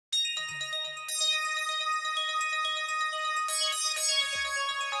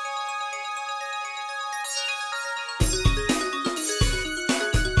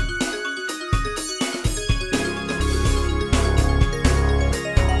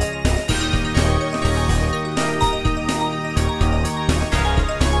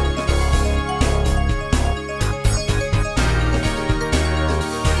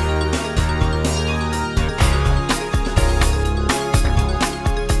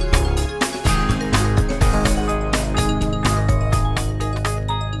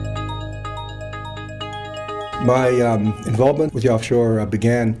My involvement with the offshore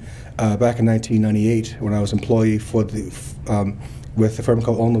began back in 1998 when I was employee for with a firm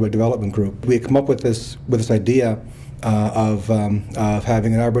called Only Development Group. We had come up with this idea of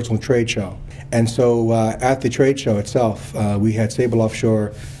having an Aboriginal trade show, and so at the trade show itself, we had Sable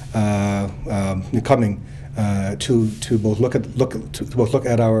Offshore coming to both look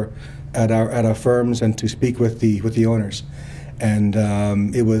at our firms and to speak with the owners, and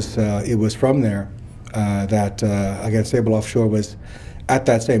it was from there that again Sable Offshore was at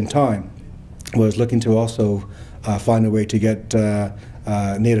that same time was looking to also find a way to get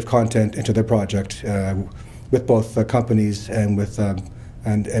native content into their project with both companies and with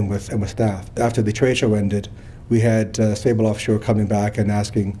staff. After the trade show ended, we had Sable Offshore coming back and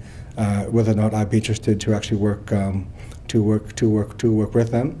asking whether or not I'd be interested to actually work with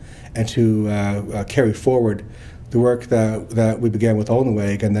them and to carry forward the work that we began with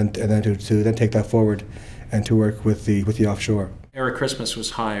Onaweg, and then to take that forward and to work with the offshore. Eric Christmas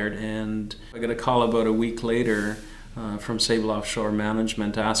was hired, and I got a call about a week later from Sable Offshore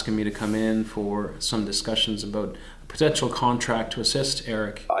Management asking me to come in for some discussions about a potential contract to assist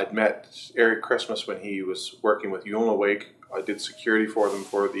Eric. I'd met Eric Christmas when he was working with Onaweg. I did security for them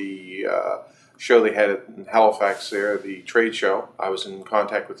for the show they had in Halifax there, the trade show. I was in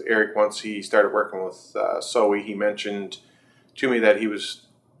contact with Eric once he started working with SOE. He mentioned to me that he was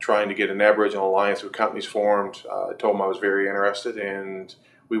trying to get an Aboriginal alliance with companies formed. I told him I was very interested, and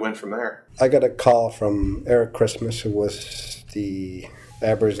we went from there. I got a call from Eric Christmas, who was the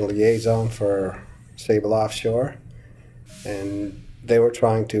Aboriginal liaison for Sable Offshore, and they were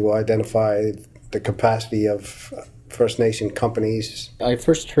trying to identify the capacity of First Nation companies. I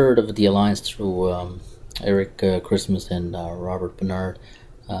first heard of the alliance through Eric Christmas and Robert Bernard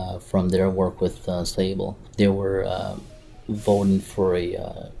from their work with Sable. They were voting for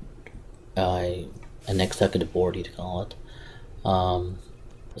an executive board, you'd call it.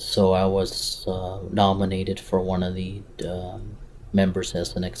 So I was nominated for one of the members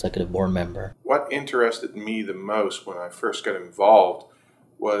as an executive board member. What interested me the most when I first got involved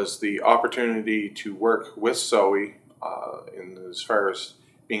was the opportunity to work with SOE as far as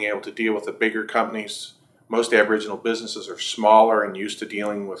being able to deal with the bigger companies. Most Aboriginal businesses are smaller and used to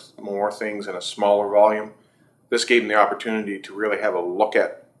dealing with more things in a smaller volume. This gave them the opportunity to really have a look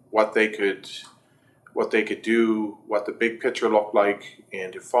at what they could do, what the big picture looked like,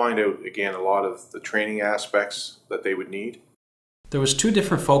 and to find out, again, a lot of the training aspects that they would need. There was two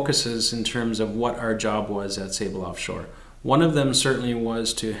different focuses in terms of what our job was at Sable Offshore. One of them certainly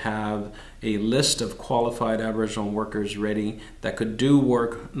was to have a list of qualified Aboriginal workers ready that could do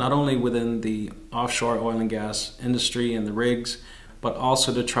work not only within the offshore oil and gas industry and the rigs, but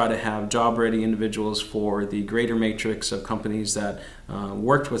also to try to have job-ready individuals for the greater matrix of companies that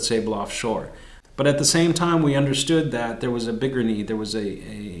worked with Sable Offshore. But at the same time, we understood that there was a bigger need. There was a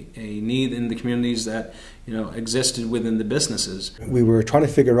need in the communities that existed within the businesses. We were trying to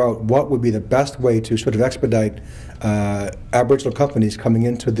figure out what would be the best way to sort of expedite Aboriginal companies coming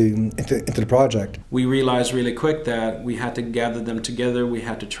into the project. We realized really quick that we had to gather them together. We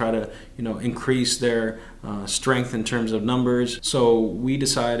had to try to increase their strength in terms of numbers. So we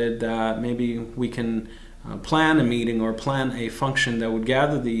decided that maybe we can plan a meeting or plan a function that would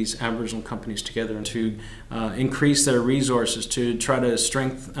gather these Aboriginal companies together and to increase their resources to try to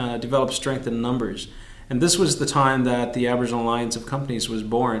develop strength in numbers. And this was the time that the Aboriginal Alliance of Companies was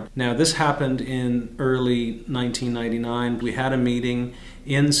born. Now, this happened in early 1999. We had a meeting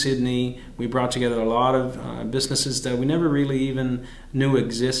in Sydney. We brought together a lot of businesses that we never really even knew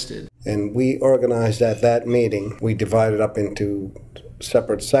existed. And we organized at that meeting. We divided up into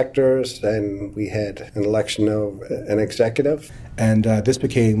separate sectors, and we had an election of an executive. And this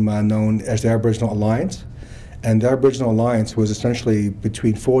became known as the Aboriginal Alliance. And the Aboriginal Alliance was essentially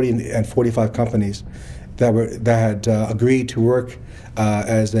between 40 and 45 companies that had agreed to work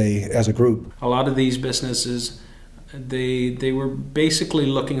as a group. A lot of these businesses, they were basically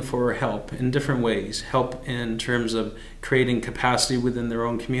looking for help in different ways. Help in terms of creating capacity within their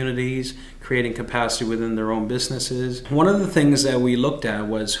own communities, creating capacity within their own businesses. One of the things that we looked at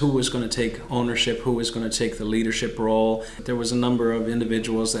was who was going to take ownership, who was going to take the leadership role. There was a number of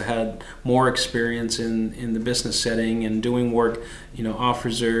individuals that had more experience in the business setting and doing work, off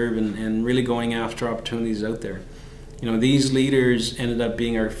reserve and really going after opportunities out there. These leaders ended up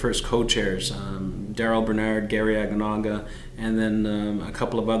being our first co-chairs, Daryl Bernard, Gary Aganaga, and then a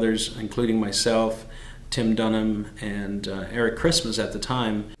couple of others, including myself, Tim Dunham, and Eric Christmas at the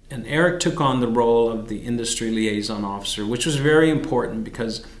time. And Eric took on the role of the industry liaison officer, which was very important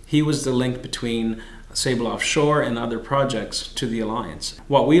because he was the link between Sable Offshore and other projects to the Alliance.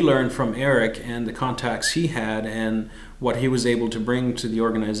 What we learned from Eric and the contacts he had and what he was able to bring to the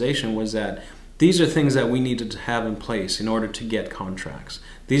organization was that these are things that we needed to have in place in order to get contracts.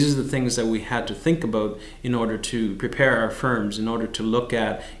 These are the things that we had to think about in order to prepare our firms, in order to look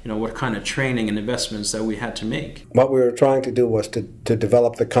at, what kind of training and investments that we had to make. What we were trying to do was to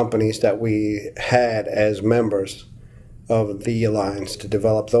develop the companies that we had as members of the Alliance, to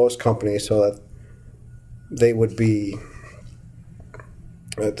develop those companies so that they would be,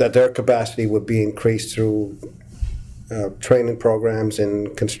 that their capacity would be increased through training programs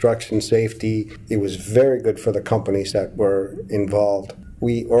in construction safety. It was very good for the companies that were involved.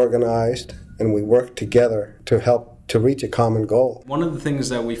 We organized and we worked together to help to reach a common goal. One of the things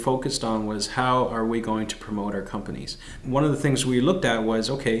that we focused on was how are we going to promote our companies. One of the things we looked at was,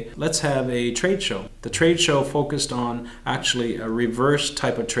 okay, let's have a trade show. The trade show focused on actually a reverse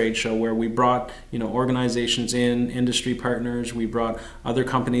type of trade show where we brought organizations in, industry partners, we brought other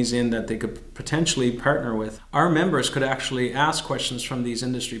companies in that they could potentially partner with. Our members could actually ask questions from these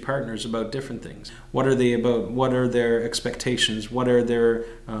industry partners about different things. What are they about? What are their expectations? What are their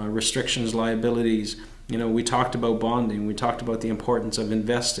restrictions, liabilities? We talked about bonding. We talked about the importance of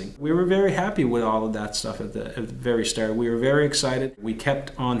investing. We were very happy with all of that stuff at the very start. We were very excited. We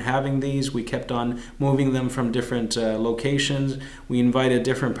kept on having these. We kept on moving them from different locations. We invited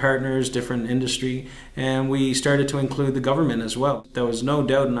different partners, different industry, and we started to include the government as well. There was no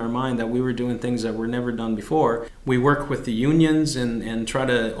doubt in our mind that we were doing things that were never done before. We work with the unions and try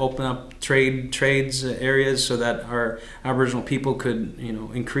to open up trades areas so that our Aboriginal people could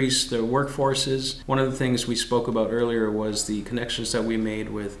increase their workforces. One of the things we spoke about earlier was the connections that we made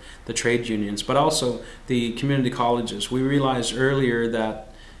with the trade unions, but also the community colleges. We realized earlier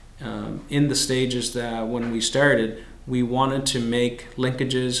that in the stages that when we started, we wanted to make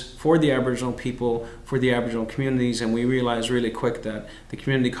linkages for the Aboriginal people, for the Aboriginal communities, and we realized really quick that the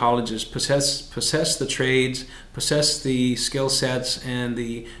community colleges possess the trades, possess the skill sets and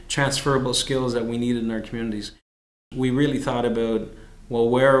the transferable skills that we needed in our communities. We really thought about, well,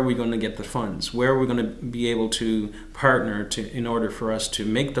 where are we going to get the funds? Where are we going to be able to partner in order for us to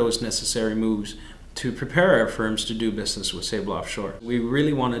make those necessary moves to prepare our firms to do business with Sable Offshore? We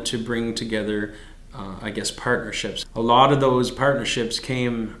really wanted to bring together partnerships. A lot of those partnerships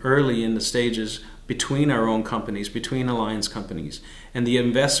came early in the stages between our own companies, between alliance companies, and the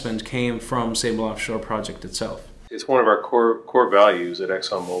investment came from Sable Offshore Project itself. It's one of our core values at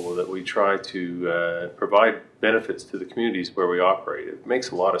ExxonMobil that we try to provide benefits to the communities where we operate. It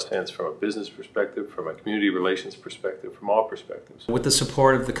makes a lot of sense from a business perspective, from a community relations perspective, from all perspectives. With the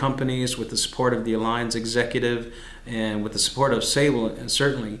support of the companies, with the support of the Alliance executive, and with the support of Sable, and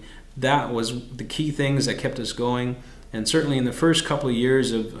certainly that was the key things that kept us going. And certainly in the first couple of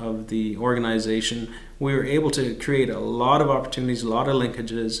years of the organization, we were able to create a lot of opportunities, a lot of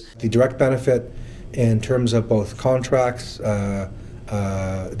linkages. The direct benefit in terms of both contracts, the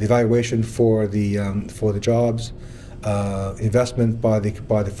evaluation for the jobs, investment by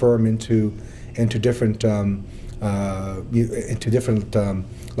the firm into different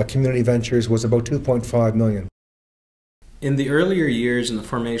community ventures was about $2.5 million. In the earlier years in the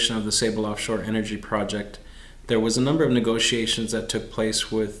formation of the Sable Offshore Energy Project, there was a number of negotiations that took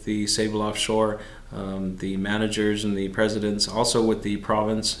place with the Sable Offshore, the managers and the presidents, also with the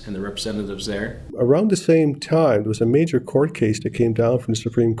province and the representatives there. Around the same time, there was a major court case that came down from the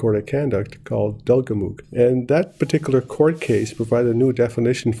Supreme Court of Canada called Wagmatcook. And that particular court case provided a new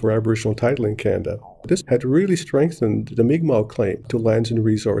definition for Aboriginal title in Canada. This had really strengthened the Mi'kmaq claim to lands and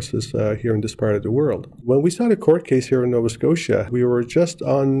resources here in this part of the world. When we saw the court case here in Nova Scotia, we were just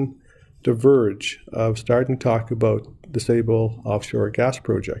on the verge of starting to talk about the Sable Offshore Gas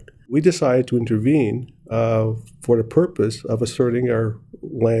Project. We decided to intervene for the purpose of asserting our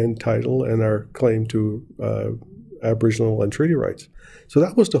land title and our claim to Aboriginal and treaty rights. So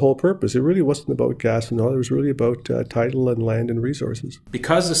that was the whole purpose. It really wasn't about gas and oil. It was really about title and land and resources.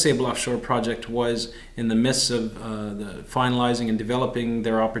 Because the Sable Offshore Project was in the midst of the finalizing and developing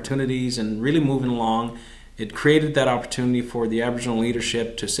their opportunities and really moving along, it created that opportunity for the Aboriginal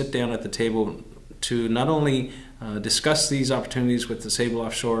leadership to sit down at the table to not only discuss these opportunities with the Sable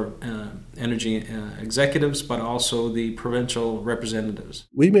Offshore Energy executives, but also the provincial representatives.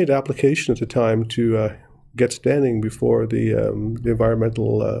 We made application at the time to get standing before the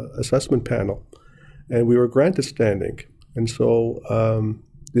environmental assessment panel, and we were granted standing. And so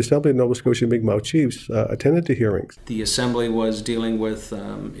the Assembly of Nova Scotia Mi'kmaq Chiefs attended the hearings. The Assembly was dealing with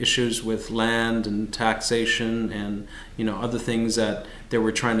issues with land and taxation and other things that they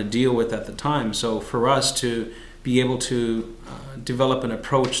were trying to deal with at the time. So for us to be able to develop an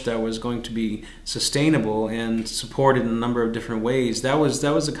approach that was going to be sustainable and supported in a number of different ways. That was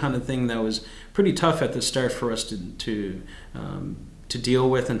the kind of thing that was pretty tough at the start for us to deal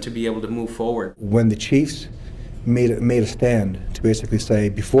with and to be able to move forward. When the chiefs made a stand to basically say,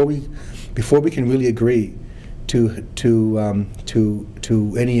 before we can really agree to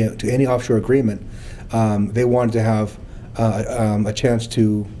any offshore agreement, they wanted to have a chance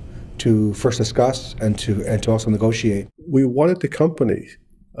to first discuss and to also negotiate. We wanted the companies,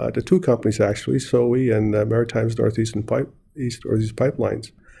 the two companies actually, SOE and Maritime's Northeast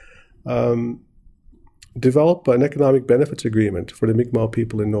Pipelines, develop an economic benefits agreement for the Mi'kmaq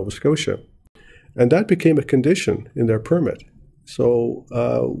people in Nova Scotia. And that became a condition in their permit. So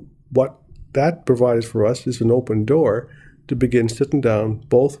what that provided for us is an open door to begin sitting down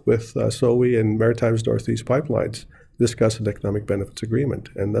both with SOE and Maritime's Northeast Pipelines, discuss an economic benefits agreement.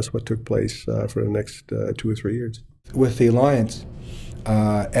 And that's what took place for the next 2 or 3 years. With the Alliance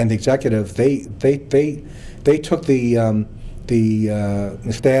and the executive, they took the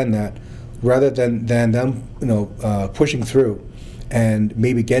stand that rather than them pushing through and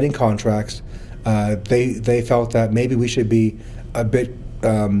maybe getting contracts, they felt that maybe we should be a bit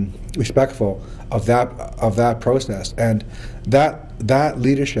respectful of that process, and that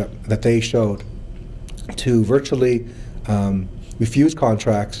leadership that they showed to virtually refuse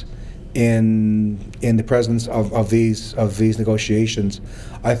contracts in the presence of these negotiations,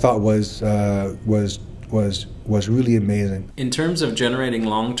 I thought was really amazing. In terms of generating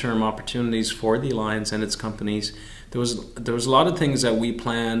long-term opportunities for the Alliance and its companies, there was a lot of things that we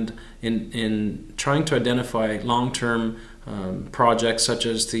planned in trying to identify long-term projects such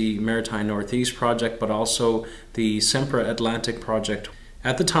as the Maritime Northeast project, but also the Sempra Atlantic project.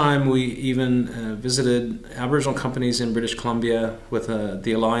 At the time, we even visited Aboriginal companies in British Columbia with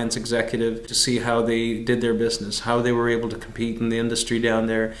the Alliance executive to see how they did their business, how they were able to compete in the industry down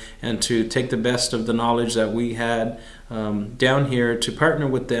there, and to take the best of the knowledge that we had down here to partner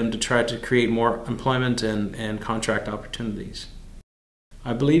with them to try to create more employment and contract opportunities.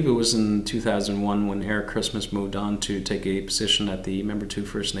 I believe it was in 2001 when Eric Christmas moved on to take a position at the Member 2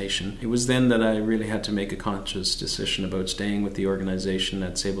 First Nation. It was then that I really had to make a conscious decision about staying with the organization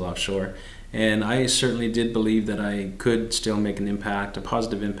at Sable Offshore. And I certainly did believe that I could still make an impact, a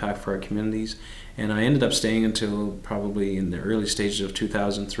positive impact for our communities. And I ended up staying until probably in the early stages of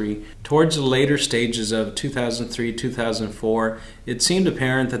 2003. Towards the later stages of 2003, 2004, it seemed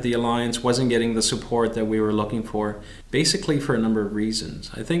apparent that the Alliance wasn't getting the support that we were looking for, basically for a number of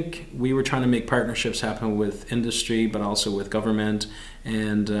reasons. I think we were trying to make partnerships happen with industry, but also with government.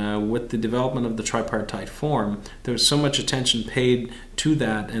 And with the development of the tripartite forum, there was so much attention paid to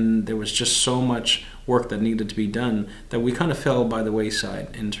that, and there was just so much work that needed to be done that we kind of fell by the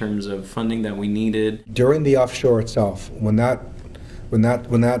wayside in terms of funding that we needed. During the offshore itself, when that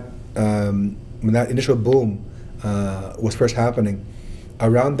initial boom was first happening,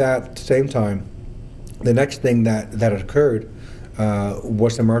 around that same time, the next thing that occurred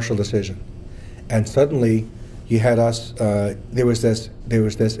was the Marshall decision, and suddenly you had us. There was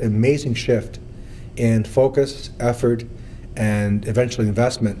this amazing shift in focus, effort, and eventually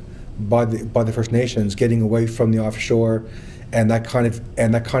investment by the First Nations, getting away from the offshore and that kind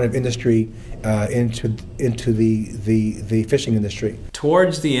of industry into the fishing industry.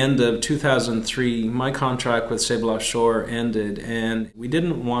 Towards the end of 2003, my contract with Sable Offshore ended, and we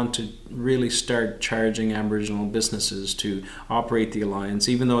didn't want to really start charging Aboriginal businesses to operate the Alliance,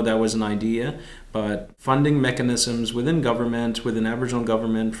 even though that was an idea. But funding mechanisms within government, within Aboriginal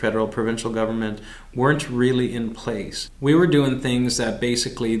government, federal, provincial government, weren't really in place. We were doing things that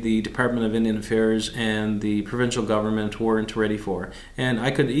basically the Department of Indian Affairs and the provincial government weren't ready for. And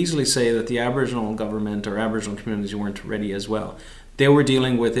I could easily say that the Aboriginal government or Aboriginal communities weren't ready as well. They were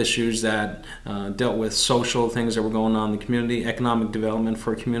dealing with issues that dealt with social things that were going on in the community, economic development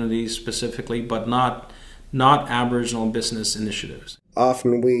for communities specifically, but not Aboriginal business initiatives.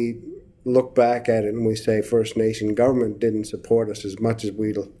 Often we look back at it and we say First Nation government didn't support us as much as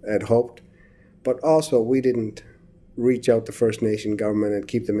we had hoped, but also we didn't reach out to First Nation government and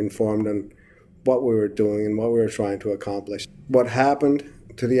keep them informed on what we were doing and what we were trying to accomplish. What happened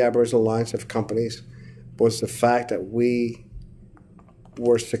to the Aboriginal Alliance of Companies was the fact that we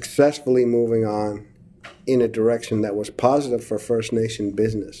were successfully moving on in a direction that was positive for First Nation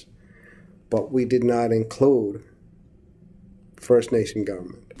business, but we did not include First Nation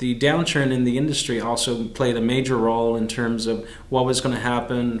government. The downturn in the industry also played a major role in terms of what was going to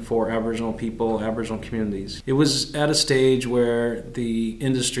happen for Aboriginal people, Aboriginal communities. It was at a stage where the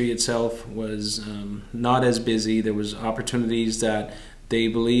industry itself was not as busy. There was opportunities that they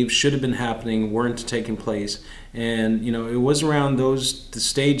believed should have been happening weren't taking place, And it was around the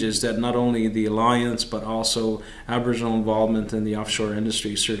stages that not only the alliance but also Aboriginal involvement in the offshore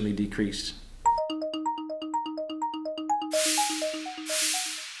industry certainly decreased.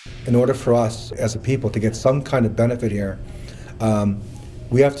 In order for us as a people to get some kind of benefit here,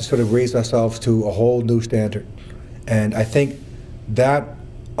 we have to sort of raise ourselves to a whole new standard. And I think that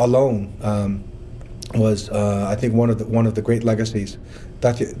alone was, I think, one of the great legacies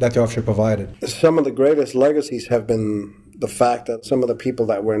that the offshore provided. Some of the greatest legacies have been the fact that some of the people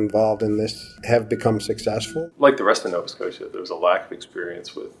that were involved in this have become successful. Like the rest of Nova Scotia, there was a lack of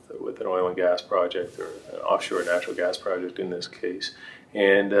experience with an oil and gas project or an offshore natural gas project in this case.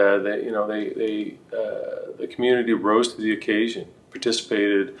 And the community rose to the occasion,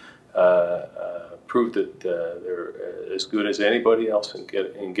 participated, proved that they're as good as anybody else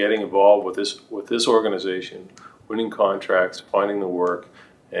in getting involved with this organization, winning contracts, finding the work,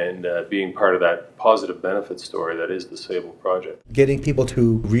 and being part of that positive benefit story that is the Sable project. Getting people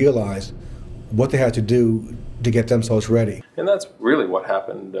to realize what they had to do to get themselves ready. And that's really what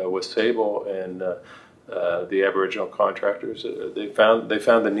happened with Sable and the Aboriginal contractors. They found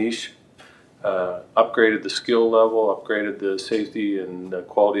the niche, upgraded the skill level, upgraded the safety and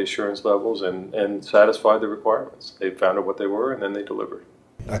quality assurance levels, and satisfied the requirements. They found out what they were, and then they delivered.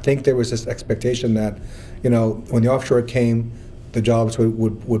 I think there was this expectation that, when the offshore came, the jobs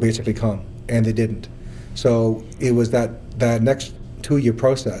would basically come, and they didn't. So it was that next 2-year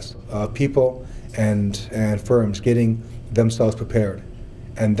process of people and firms getting themselves prepared.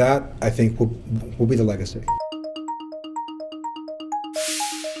 And that, I think, will be the legacy.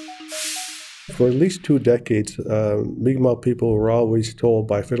 For at least 2 decades, Mi'kmaq people were always told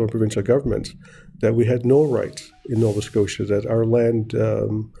by federal and provincial governments that we had no rights in Nova Scotia, that our land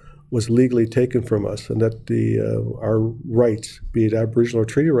was legally taken from us, and that our rights, be it Aboriginal or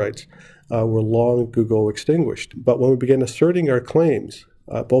treaty rights, were long ago extinguished. But when we began asserting our claims,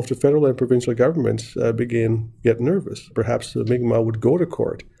 both the federal and provincial governments began to get nervous. Perhaps the Mi'kmaq would go to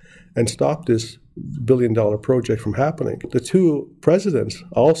court and stop this billion-dollar project from happening. The 2 presidents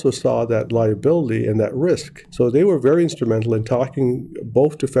also saw that liability and that risk. So they were very instrumental in talking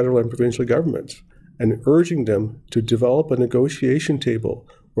both to federal and provincial governments and urging them to develop a negotiation table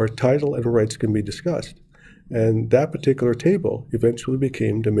where title and rights can be discussed. And that particular table eventually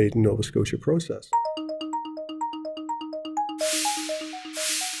became the Made in Nova Scotia process.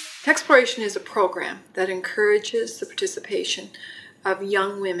 Texploration is a program that encourages the participation of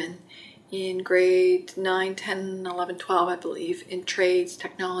young women in grade 9, 10, 11, 12, I believe, in trades,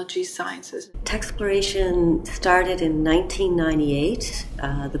 technology, sciences. Texploration started in 1998.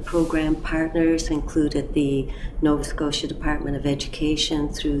 The program partners included the Nova Scotia Department of Education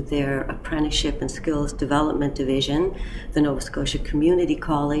through their Apprenticeship and Skills Development Division, the Nova Scotia Community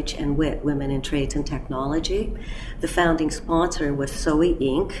College, and WIT, Women in Trades and Technology. The founding sponsor was SOE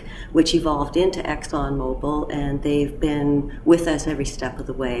Inc., which evolved into ExxonMobil, and they've been with us every step of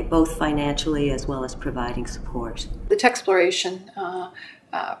the way, both financially as well as providing support. The Texploration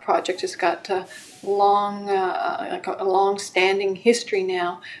project has got a long-standing history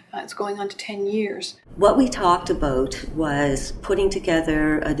now. It's going on to 10 years. What we talked about was putting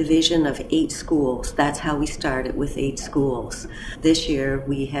together a division of 8 schools. That's how we started, with 8 schools. This year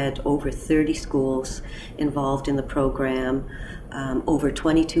we had over 30 schools involved in the program. Over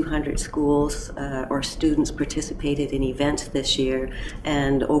 2,200 schools or students participated in events this year,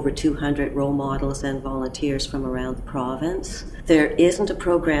 and over 200 role models and volunteers from around the province. There isn't a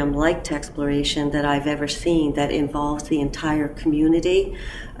program like Texploration that I've ever seen that involves the entire community.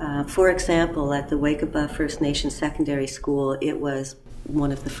 For example, at the Wagmatcook First Nation Secondary School, it was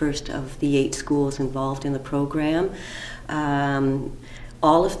one of the first of the 8 schools involved in the program.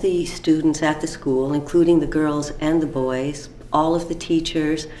 All of the students at the school, including the girls and the boys, all of the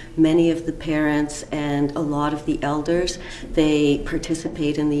teachers, many of the parents, and a lot of the elders, they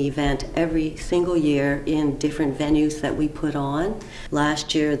participate in the event every single year in different venues that we put on.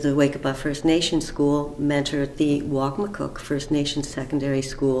 Last year, the Wagmatcook First Nation School mentored the Wagmatcook First Nation Secondary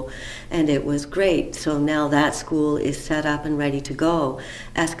School, and it was great. So now that school is set up and ready to go.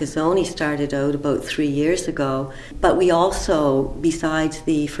 Askazoni started out about 3 years ago, but we also, besides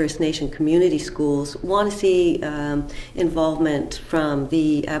the First Nation community schools, want to see involvement from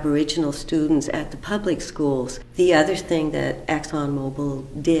the Aboriginal students at the public schools. The other thing that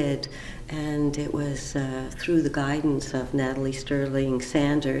ExxonMobil did, and it was through the guidance of Natalie Sterling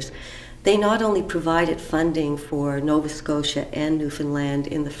Sanders, they not only provided funding for Nova Scotia and Newfoundland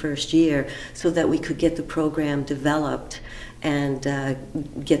in the first year so that we could get the program developed and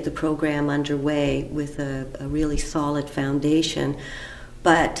get the program underway with a really solid foundation,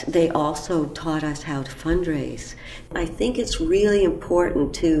 but they also taught us how to fundraise. I think it's really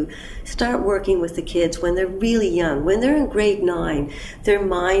important to start working with the kids when they're really young. When they're in grade 9, their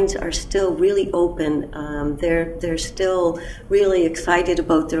minds are still really open. They're still really excited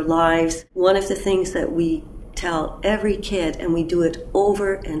about their lives. One of the things that we tell every kid, and we do it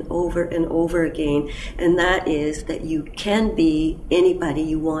over and over and over again, and that is that you can be anybody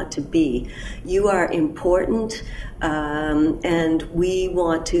you want to be. You are important, and we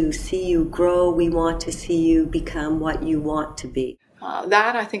want to see you grow. We want to see you become what you want to be.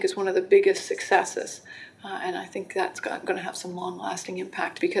 That, I think, is one of the biggest successes. And I think that's going to have some long-lasting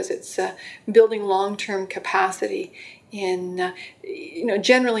impact, because it's building long-term capacity in,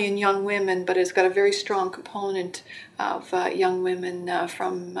 generally in young women, but it's got a very strong component of young women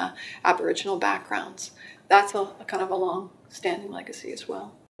from Aboriginal backgrounds. That's a kind of a long-standing legacy as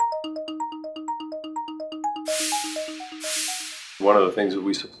well. One of the things that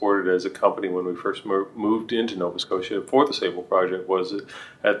we supported as a company when we first moved into Nova Scotia for the Sable Project was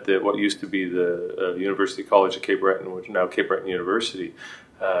at what used to be the University College of Cape Breton, which is now Cape Breton University,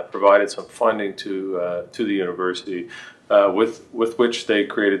 provided some funding to the university with which they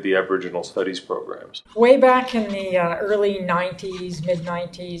created the Aboriginal Studies programs. Way back in the early 90s,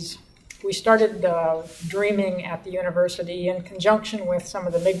 mid-90s, we started dreaming at the university in conjunction with some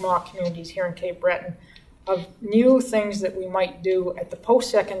of the Mi'kmaq communities here in Cape Breton of new things that we might do at the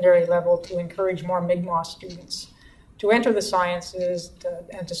post-secondary level to encourage more Mi'kmaq students to enter the sciences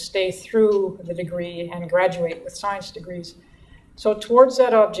and to stay through the degree and graduate with science degrees. So towards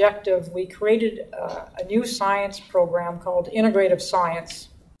that objective, we created a new science program called Integrative Science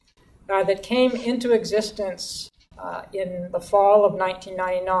that came into existence in the fall of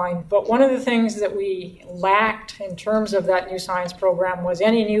 1999. But one of the things that we lacked in terms of that new science program was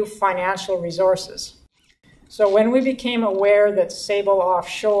any new financial resources. So when we became aware that Sable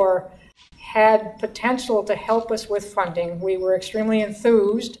Offshore had potential to help us with funding, we were extremely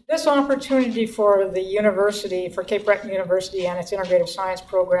enthused. This opportunity for the university, for Cape Breton University and its Integrative Science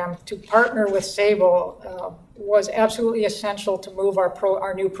program to partner with Sable was absolutely essential to move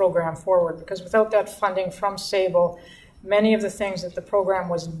our new program forward, because without that funding from Sable, many of the things that the program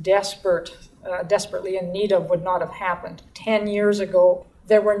was desperately in need of would not have happened. 10 years ago,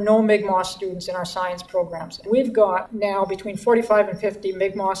 there were no Mi'kmaq students in our science programs. We've got now between 45 and 50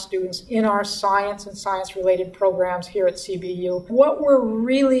 Mi'kmaq students in our science and science-related programs here at CBU. What we're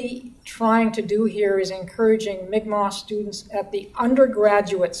really trying to do here is encouraging Mi'kmaq students at the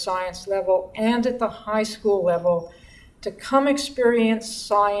undergraduate science level and at the high school level to come experience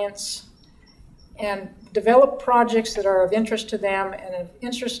science and develop projects that are of interest to them and of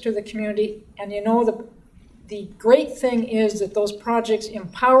interest to the community. And the great thing is that those projects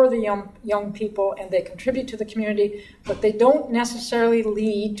empower the young people and they contribute to the community, but they don't necessarily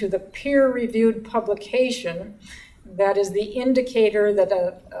lead to the peer-reviewed publication that is the indicator that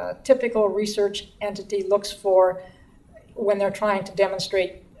a typical research entity looks for when they're trying to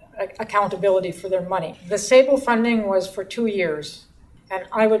demonstrate accountability for their money. The Sable funding was for 2 years. And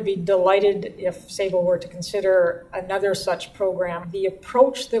I would be delighted if Sable were to consider another such program. The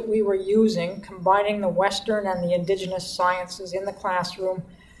approach that we were using, combining the Western and the Indigenous sciences in the classroom,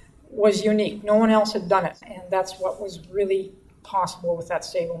 was unique. No one else had done it. And that's what was really possible with that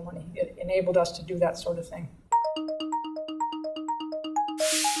Sable money. It enabled us to do that sort of thing.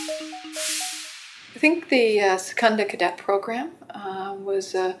 I think the Secunda Cadet Program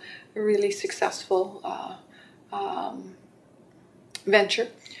was a really successful venture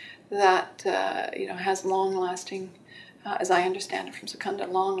that has long-lasting, as I understand it from Secunda,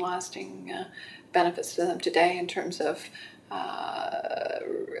 long-lasting benefits to them today in terms of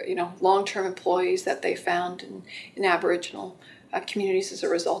long-term employees that they found in Aboriginal communities as a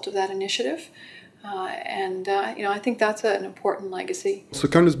result of that initiative. I think that's an important legacy.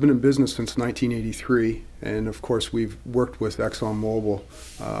 Secunda's been in business since 1983, and of course we've worked with ExxonMobil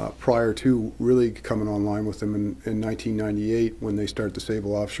prior to really coming online with them in 1998 when they started the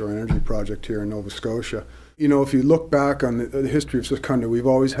Sable Offshore Energy Project here in Nova Scotia. If you look back on the history of Secunda, we've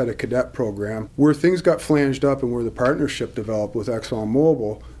always had a cadet program. Where things got flanged up and where the partnership developed with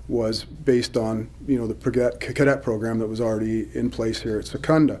ExxonMobil was based on the cadet program that was already in place here at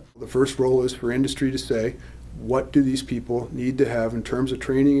Secunda. The first role is for industry to say, what do these people need to have in terms of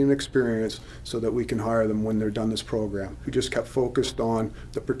training and experience so that we can hire them when they're done this program. We just kept focused on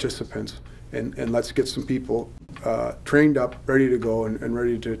the participants and let's get some people trained up, ready to go and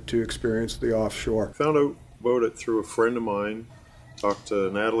ready to experience the offshore. Found out about it through a friend of mine. Talked to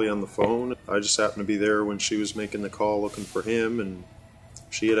Natalie on the phone. I just happened to be there when she was making the call looking for him, and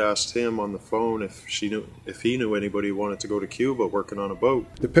She had asked him on the phone if he knew anybody who wanted to go to Cuba working on a boat.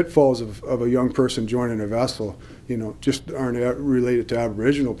 The pitfalls of a young person joining a vessel, just aren't related to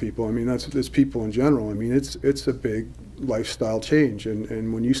Aboriginal people. I mean, that's people in general. I mean, it's a big lifestyle change,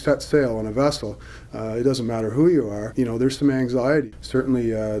 and when you set sail on a vessel, it doesn't matter who you are. There's some anxiety.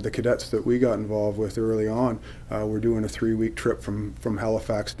 Certainly, the cadets that we got involved with early on were doing a 3-week trip from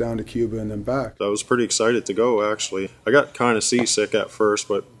Halifax down to Cuba and then back. I was pretty excited to go, actually. I got kind of seasick at first,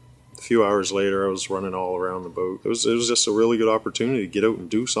 but a few hours later I was running all around the boat. It was just a really good opportunity to get out and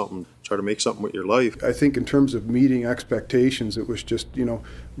do something, try to make something with your life. I think in terms of meeting expectations, it was just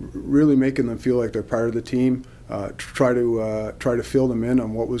really making them feel like they're part of the team. Try to fill them in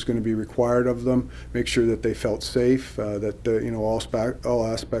on what was going to be required of them. Make sure that they felt safe, that all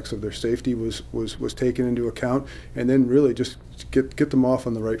aspects of their safety was taken into account, and then really just get them off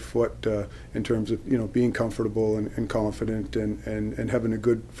on the right foot in terms of being comfortable and confident and having a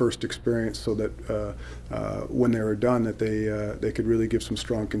good first experience, so that when they were done, that they could really give some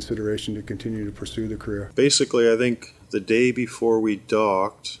strong consideration to continue to pursue the career. Basically, I think the day before we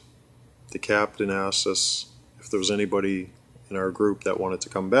docked, the captain asked us if there was anybody in our group that wanted to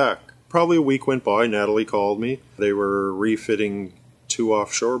come back. Probably a week went by, Natalie called me. They were refitting 2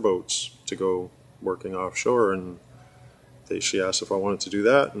 offshore boats to go working offshore, and she asked if I wanted to do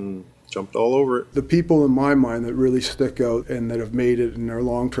that, and jumped all over it. The people in my mind that really stick out and that have made it and are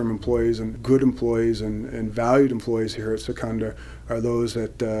long-term employees and good employees and valued employees here at Secunda are those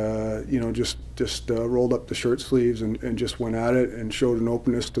that just rolled up the shirt sleeves and just went at it and showed an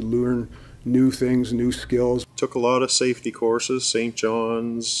openness to learn new things, new skills. Took a lot of safety courses, St.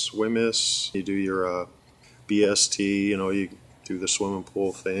 John's, Wemyss. You do your BST, you do the swimming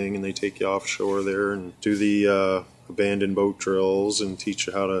pool thing, and they take you offshore there and do the abandoned boat drills and teach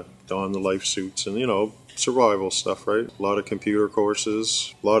you how to don the life suits and, survival stuff, right? A lot of computer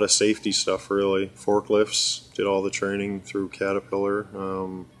courses, a lot of safety stuff, really. Forklifts, did all the training through Caterpillar.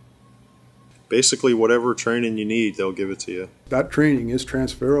 Basically, whatever training you need, they'll give it to you. That training is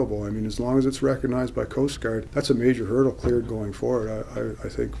transferable. I mean, as long as it's recognized by Coast Guard, that's a major hurdle cleared going forward, I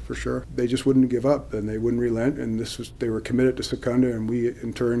think, for sure. They just wouldn't give up, and they wouldn't relent, and they were committed to Secunda, and we,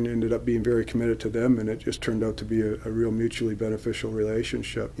 in turn, ended up being very committed to them, and it just turned out to be a real mutually beneficial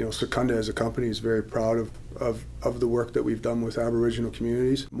relationship. Secunda as a company is very proud of the work that we've done with Aboriginal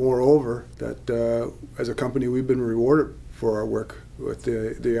communities. Moreover, that as a company, we've been rewarded for our work with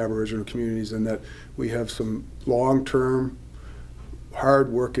the Aboriginal communities, and that we have some long-term,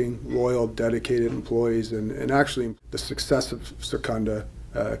 hard-working, loyal, dedicated employees, and actually the success of Secunda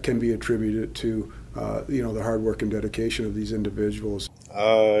can be attributed to the hard work and dedication of these individuals.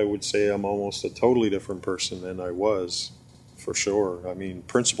 I would say I'm almost a totally different person than I was, for sure. I mean,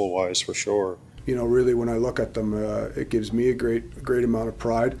 principle-wise, for sure. Really, when I look at them, it gives me a great amount of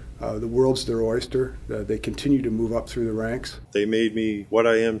pride. The world's their oyster. They continue to move up through the ranks. They made me what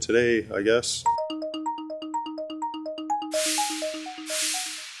I am today, I guess.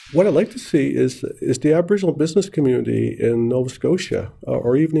 What I'd like to see is the Aboriginal business community in Nova Scotia,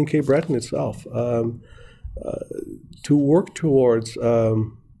 or even in Cape Breton itself, to work towards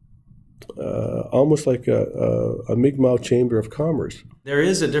almost like a Mi'kmaq Chamber of Commerce. There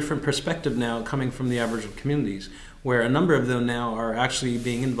is a different perspective now coming from the Aboriginal communities, where a number of them now are actually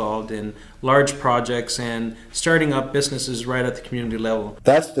being involved in large projects and starting up businesses right at the community level.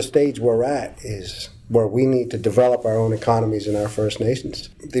 That's the stage we're at, is where we need to develop our own economies in our First Nations.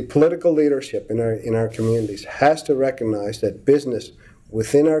 The political leadership in our communities has to recognize that business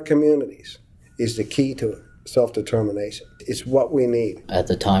within our communities is the key to self-determination. It's what we need. At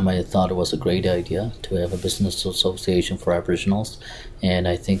the time, I thought it was a great idea to have a business association for Aboriginals, and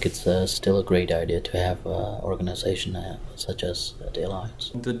I think it's still a great idea to have an organization such as the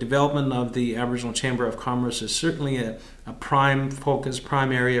Alliance. The development of the Aboriginal Chamber of Commerce is certainly a prime focus,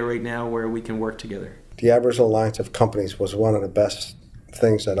 prime area right now where we can work together. The Aboriginal Alliance of Companies was one of the best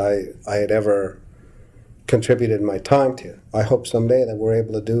things that I had ever contributed my time to. I hope someday that we're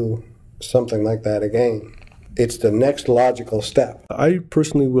able to do something like that again. It's the next logical step. I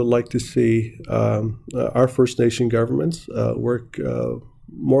personally would like to see our First Nation governments work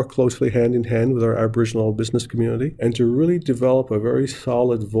more closely hand in hand with our Aboriginal business community, and to really develop a very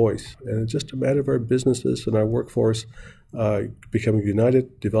solid voice. And it's just a matter of our businesses and our workforce becoming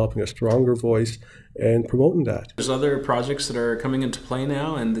united, developing a stronger voice, and promoting that. There's other projects that are coming into play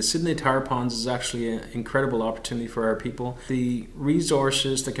now, and the Sydney Tower Ponds is actually an incredible opportunity for our people. The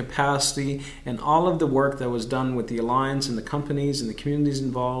resources, the capacity, and all of the work that was done with the Alliance and the companies and the communities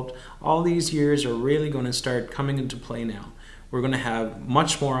involved, all these years are really going to start coming into play now. We're going to have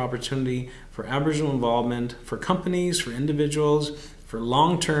much more opportunity for Aboriginal involvement, for companies, for individuals, for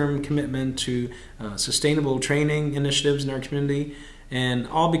long-term commitment to sustainable training initiatives in our community, and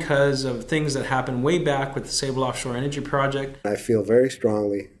all because of things that happened way back with the Sable Offshore Energy Project. I feel very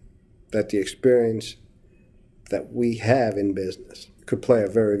strongly that the experience that we have in business could play a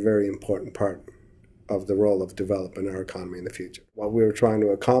very, very important part of the role of developing our economy in the future. What we were trying to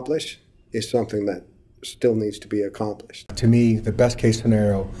accomplish is something that still needs to be accomplished. To me, the best case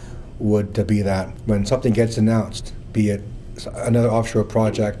scenario would be that when something gets announced, be it another offshore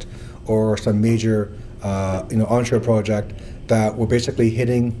project or some major onshore project, that we're basically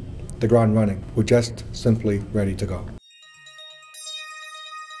hitting the ground running. We're just simply ready to go.